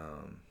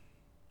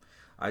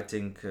 I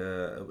think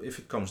if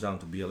it comes down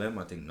to BLM,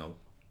 I think no.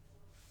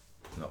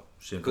 No,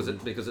 simply.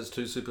 Because it's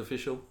too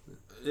superficial?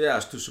 Yeah,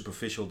 it's too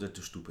superficial, they're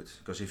too stupid.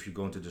 Because if you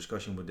go into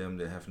discussion with them,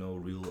 they have no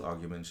real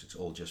arguments, it's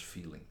all just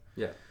feeling.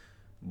 Yeah.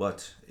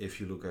 But if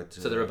you look at...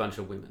 So they're a bunch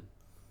of women?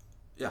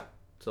 Yeah.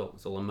 It's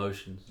all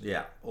emotions?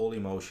 Yeah, all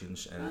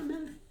emotions,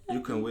 and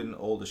you can win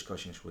all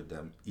discussions with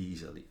them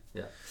easily.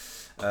 Yeah.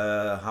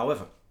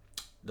 However,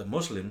 the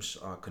Muslims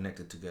are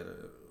connected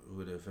together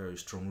with a very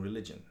strong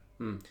religion.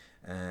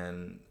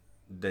 And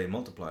they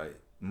multiply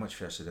much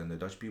faster than the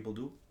Dutch people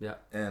do. Yeah.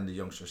 And the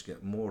youngsters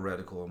get more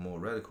radical and more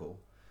radical.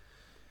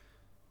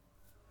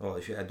 Well,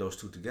 if you add those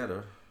two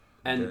together...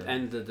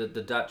 And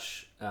the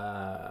Dutch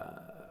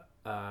level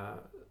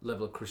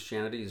of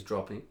Christianity is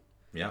dropping.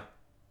 Yeah.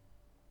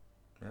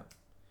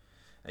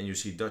 And you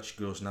see Dutch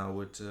girls now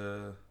with...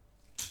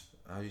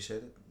 how do you say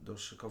that?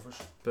 Those covers?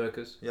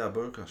 Burkas. Yeah,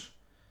 burkas.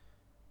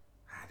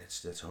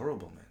 That's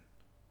horrible, man.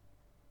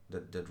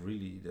 That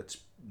really... That's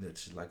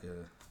like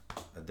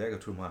a dagger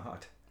through my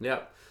heart. Yeah,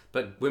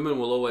 but women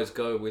will always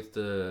go with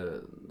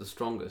the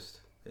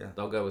strongest. Yeah.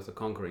 They'll go with the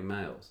conquering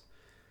males.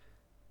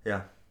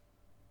 Yeah.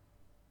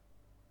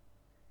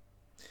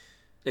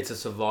 It's a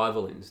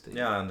survival instinct.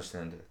 Yeah, I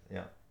understand it.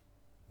 Yeah.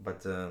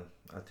 But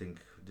I think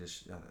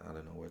this... I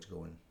don't know where it's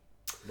going.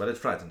 But it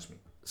frightens me.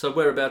 So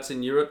whereabouts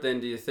in Europe then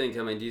do you think?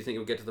 I mean, do you think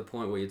it'll get to the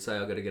point where you'd say,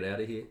 I've got to get out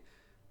of here?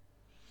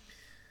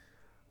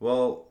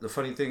 Well, the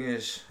funny thing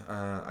is,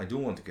 I do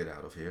want to get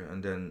out of here,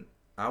 and then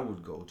I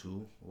would go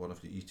to one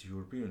of the East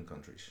European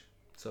countries.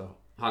 So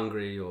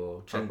Hungary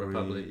or Czech Hungary,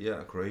 Republic.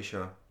 yeah,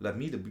 Croatia. Let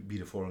me be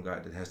the foreign guy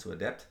that has to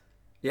adapt.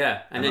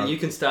 Yeah, and then you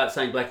can start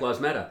saying Black Lives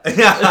Matter.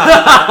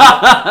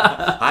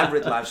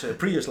 Hybrid lives,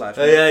 Prius lives.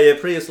 Yeah,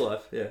 Prius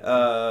life.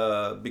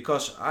 Yeah.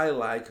 Because I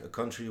like a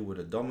country with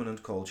a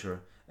dominant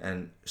culture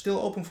and still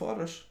open for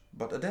others,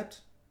 but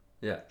adapt.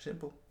 Yeah.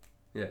 Simple.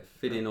 Yeah,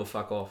 fit in or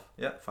fuck off.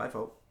 Yeah,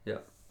 5-0. Yeah.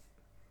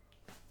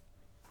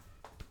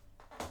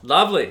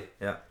 Lovely.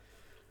 Yeah.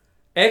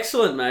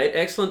 Excellent, mate.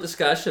 Excellent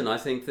discussion. I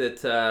think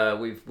that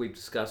we've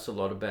discussed a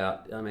lot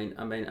about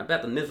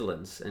about the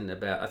Netherlands and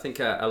about. I think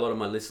a lot of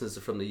my listeners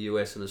are from the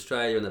US and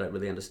Australia, and they don't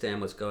really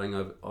understand what's going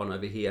on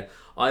over here.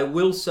 I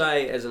will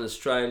say, as an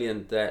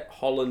Australian, that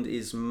Holland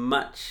is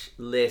much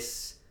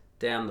less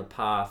down the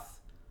path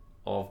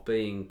of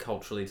being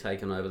culturally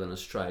taken over than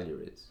Australia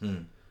is.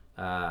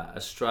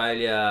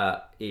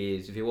 Australia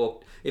is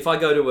if I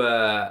go to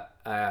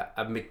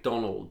a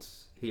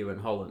McDonald's here in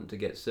Holland to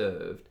get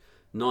served,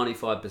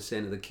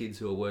 95% of the kids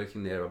who are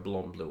working there are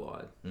blonde,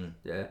 blue-eyed.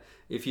 Yeah.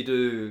 If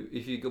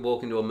you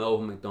walk into a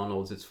Melbourne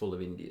McDonald's, it's full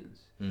of Indians.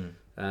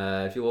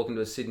 If you walk into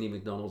a Sydney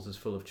McDonald's, it's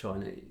full of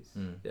Chinese.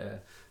 Yeah.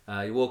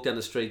 You walk down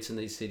the streets in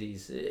these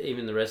cities,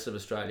 even the rest of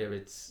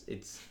Australia,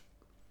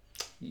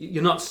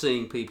 you're not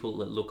seeing people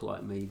that look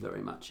like me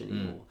very much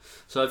anymore.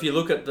 So if you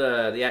look at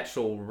the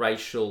actual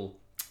racial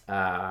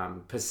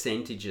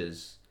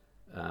percentages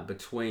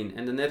between,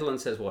 and the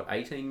Netherlands has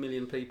 18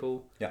 million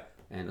people. Yeah.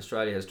 And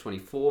Australia has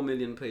 24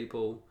 million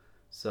people.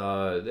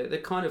 So they're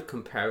kind of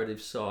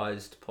comparative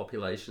sized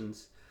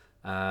populations.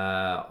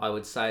 I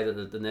would say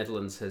that the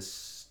Netherlands has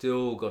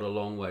still got a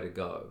long way to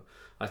go.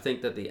 I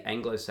think that the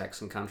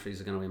Anglo-Saxon countries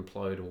are going to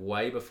implode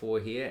way before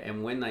here.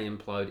 And when they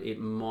implode, it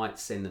might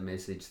send the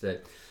message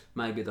that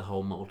maybe the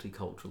whole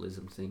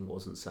multiculturalism thing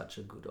wasn't such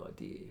a good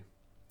idea.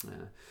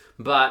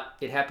 But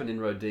it happened in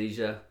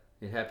Rhodesia.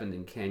 It happened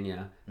in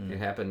Kenya. It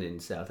happened in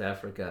South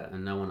Africa.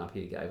 And no one up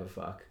here gave a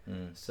fuck.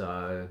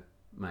 So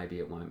maybe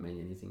it won't mean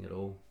anything at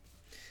all.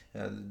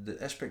 The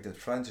aspect that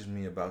frightens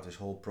me about this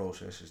whole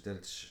process is that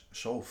it's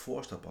so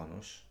forced upon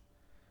us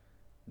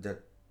that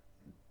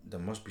there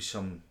must be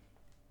some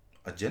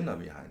agenda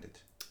behind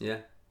it. Yeah.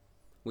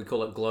 We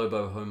call it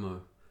globo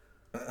homo.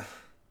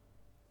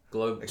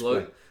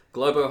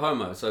 Globo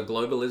homo. So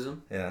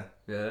globalism. Yeah.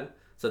 Yeah.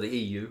 So the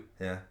EU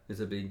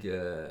is a big,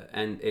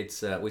 and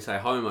it's we say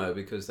homo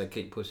because they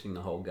keep pushing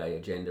the whole gay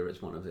agenda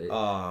as one of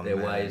their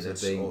ways of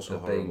being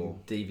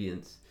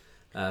deviants.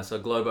 So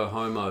globo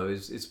homo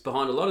is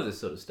behind a lot of this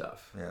sort of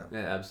stuff. Yeah,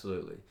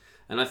 absolutely.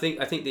 And I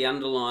think the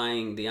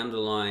underlying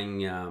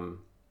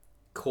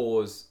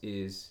cause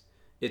is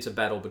it's a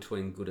battle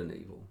between good and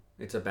evil.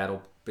 It's a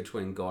battle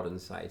between God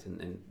and Satan,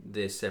 and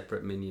they're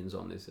separate minions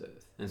on this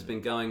earth. And it's been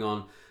going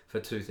on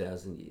for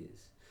 2,000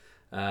 years.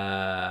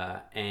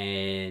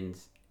 And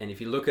if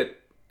you look at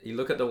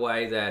the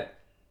way that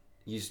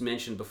you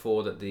mentioned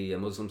before that the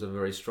Muslims are a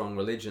very strong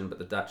religion, but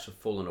the Dutch have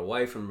fallen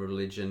away from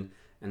religion,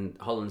 and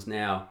Holland's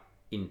now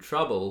in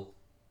trouble,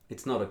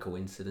 it's not a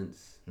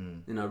coincidence.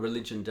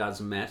 Religion does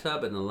matter,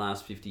 but in the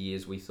last 50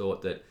 years we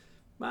thought that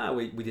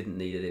we didn't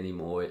need it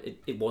anymore.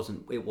 It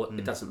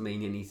doesn't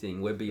mean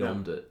anything. We're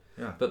beyond it.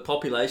 Yeah. But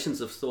populations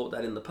have thought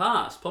that in the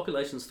past.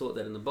 Populations thought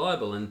that in the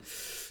Bible, and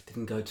it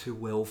didn't go too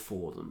well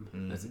for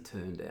them, as it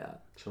turned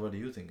out. So where do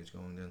you think it's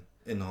going then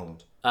in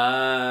Holland?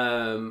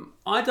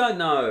 I don't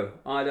know.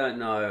 I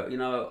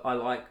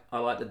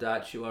like the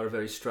Dutch. You are a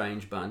very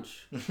strange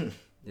bunch.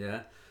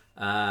 Yeah.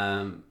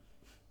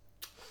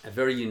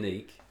 Very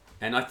unique.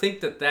 And I think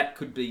that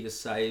could be your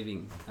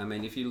saving. I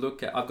mean, if you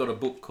look at... I've got a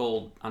book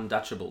called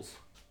Undutchables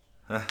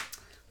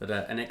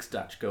that an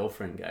ex-Dutch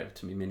girlfriend gave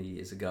to me many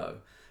years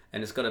ago.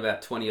 And it's got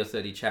about 20 or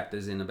 30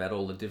 chapters in about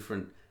all the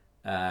different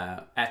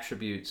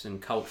attributes and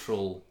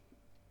cultural,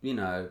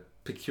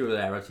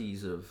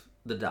 peculiarities of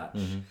the Dutch.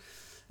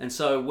 And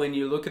so when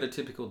you look at a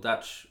typical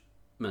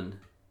Dutchman,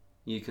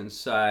 you can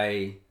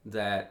say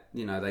that,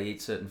 they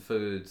eat certain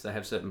foods, they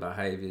have certain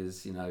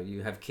behaviours,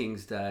 you have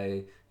King's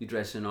Day, you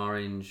dress in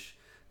orange.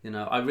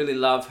 I really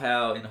love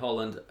how in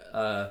Holland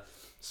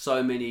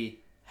so many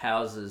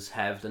houses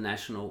have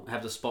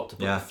the spot to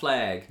put the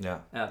flag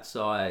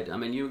outside. I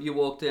mean, you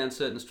walk down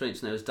certain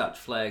streets and there's Dutch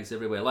flags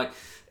everywhere. Like,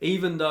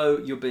 even though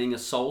you're being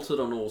assaulted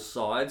on all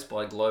sides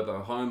by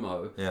globo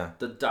homo,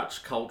 the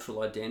Dutch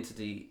cultural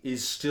identity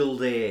is still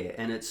there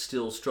and it's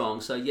still strong.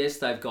 So yes,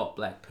 they've got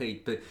Black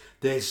Pete, but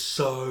there's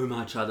so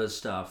much other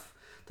stuff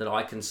that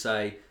I can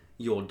say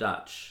you're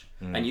Dutch.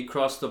 And you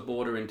cross the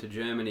border into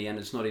Germany and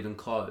it's not even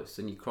close.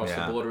 And you cross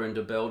the border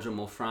into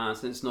Belgium or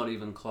France and it's not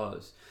even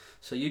close.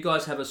 So you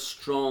guys have a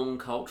strong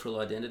cultural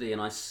identity,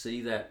 and I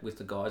see that with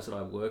the guys that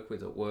I work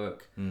with at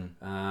work, and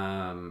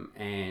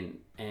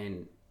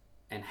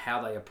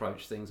how they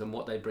approach things and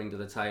what they bring to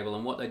the table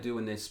and what they do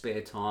in their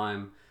spare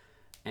time.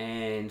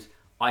 And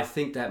I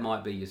think that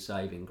might be your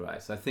saving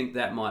grace. I think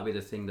that might be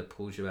the thing that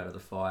pulls you out of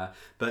the fire.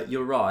 But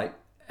you're right.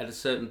 At a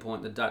certain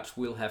point, the Dutch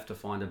will have to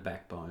find a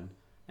backbone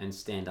and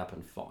stand up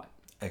and fight.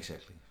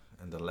 Exactly.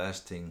 And the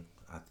last thing,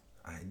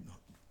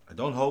 I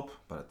don't hope,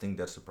 but I think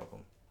that's the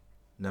problem.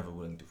 Never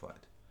willing to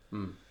fight.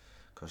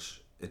 Because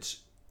it's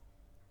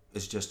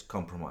it's just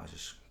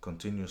compromises.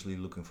 Continuously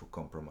looking for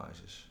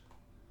compromises.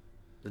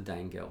 The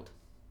Danegeld.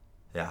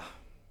 Yeah.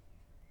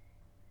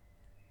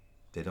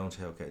 They don't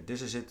say, okay,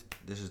 this is it.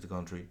 This is the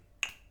country.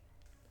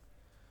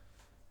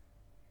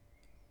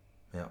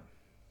 Yeah.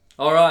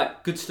 All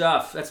right, good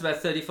stuff. That's about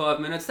 35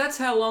 minutes. That's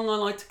how long I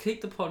like to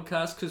keep the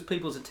podcast, because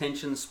people's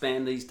attention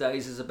span these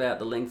days is about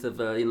the length of,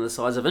 the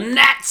size of a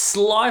gnat's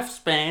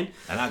lifespan.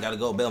 And I gotta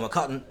go bale my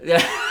cotton.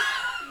 Yeah.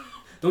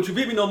 Don't you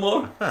beat me no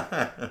more.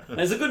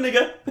 That's a good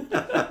nigga.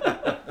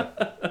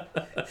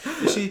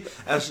 You see,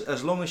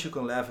 as long as you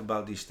can laugh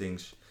about these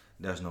things,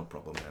 there's no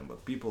problem, man.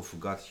 But people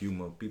forgot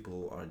humor.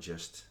 People are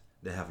just,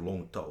 they have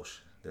long toes.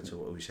 That's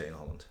what we say in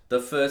Holland. The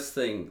first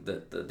thing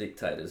that the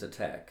dictators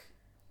attack,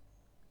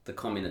 the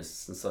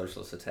communists and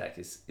socialists attack,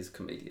 is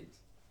comedians,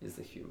 is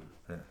the humour.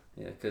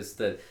 Yeah, because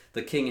the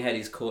king had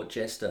his court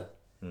jester.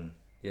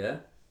 Yeah,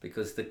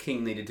 because the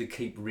king needed to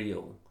keep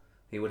real.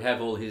 He would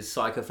have all his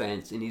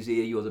sycophants in his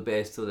ear, you're the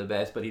best,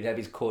 but he'd have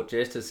his court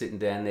jester sitting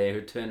down there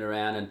who'd turn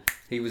around and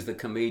he was the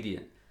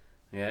comedian.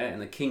 Yeah,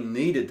 and the king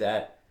needed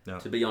that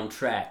to be on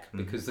track,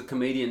 because the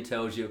comedian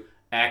tells you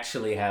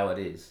actually how it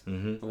is,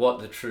 what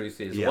the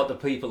truth is, what the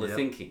people are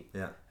thinking.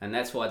 Yeah. And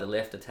that's why the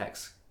left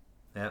attacks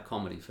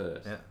comedy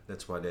first. Yeah,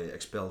 that's why they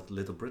expelled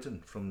Little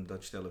Britain from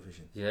Dutch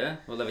television. Yeah,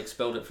 well, they've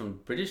expelled it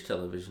from British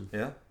television.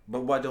 Yeah,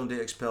 but why don't they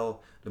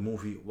expel the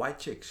movie White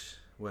Chicks,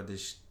 where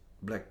these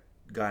black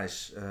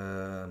guys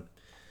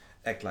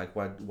act like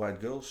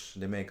white girls,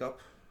 they make up,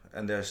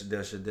 and there's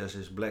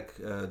this black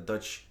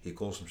Dutch, he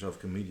calls himself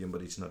comedian,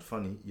 but it's not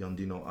funny, Jan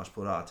Dino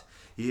Asporaat.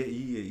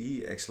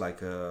 He acts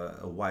like a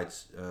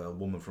white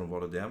woman from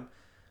Rotterdam,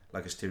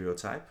 like a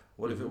stereotype.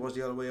 What if it was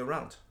the other way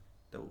around?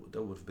 That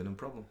would have been a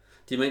problem.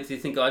 Do you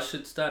think I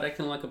should start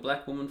acting like a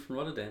black woman from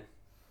Rotterdam?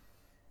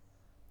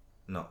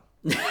 No.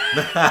 No.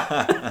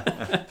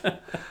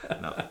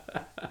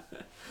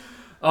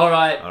 All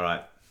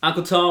right.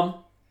 Uncle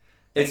Tom,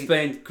 it's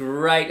been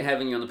great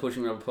having you on the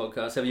Pushing Rubber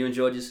podcast. Have you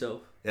enjoyed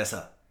yourself? Yes,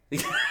 sir.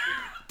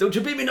 Don't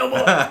you beat me no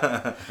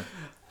more.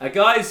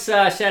 Guys,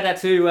 shout out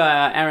to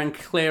Aaron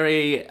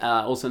Cleary,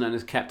 also known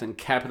as Captain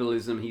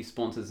Capitalism. He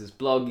sponsors this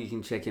blog. You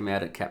can check him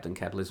out at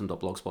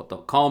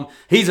captaincapitalism.blogspot.com.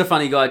 He's a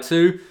funny guy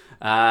too.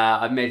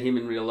 I've met him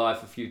in real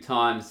life a few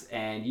times,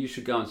 and you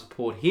should go and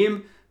support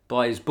him,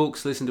 buy his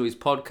books, listen to his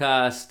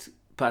podcast,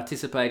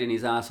 participate in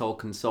his arsehole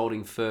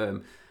consulting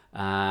firm.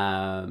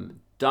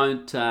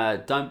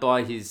 Don't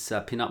buy his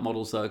pin-up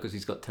models though, because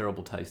he's got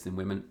terrible taste in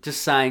women.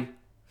 Just saying,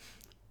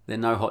 they're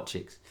no hot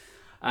chicks.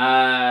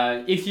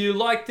 If you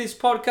like this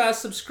podcast,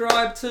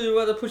 subscribe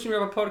to the Pushing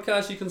Rubber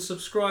podcast. You can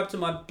subscribe to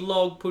my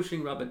blog,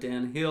 Pushing Rubber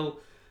Downhill.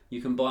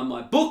 You can buy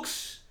my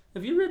books.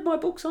 Have you read my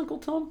books, Uncle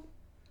Tom?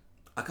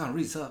 I can't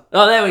read, sir.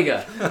 Oh, there we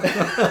go.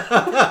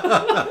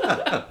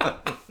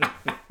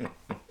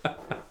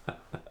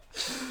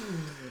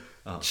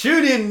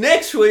 Tune in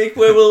next week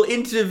where we'll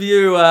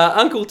interview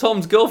Uncle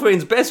Tom's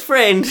girlfriend's best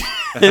friend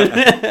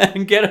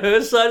and get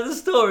her side of the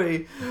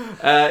story.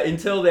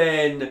 Until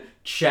then,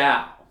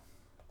 ciao.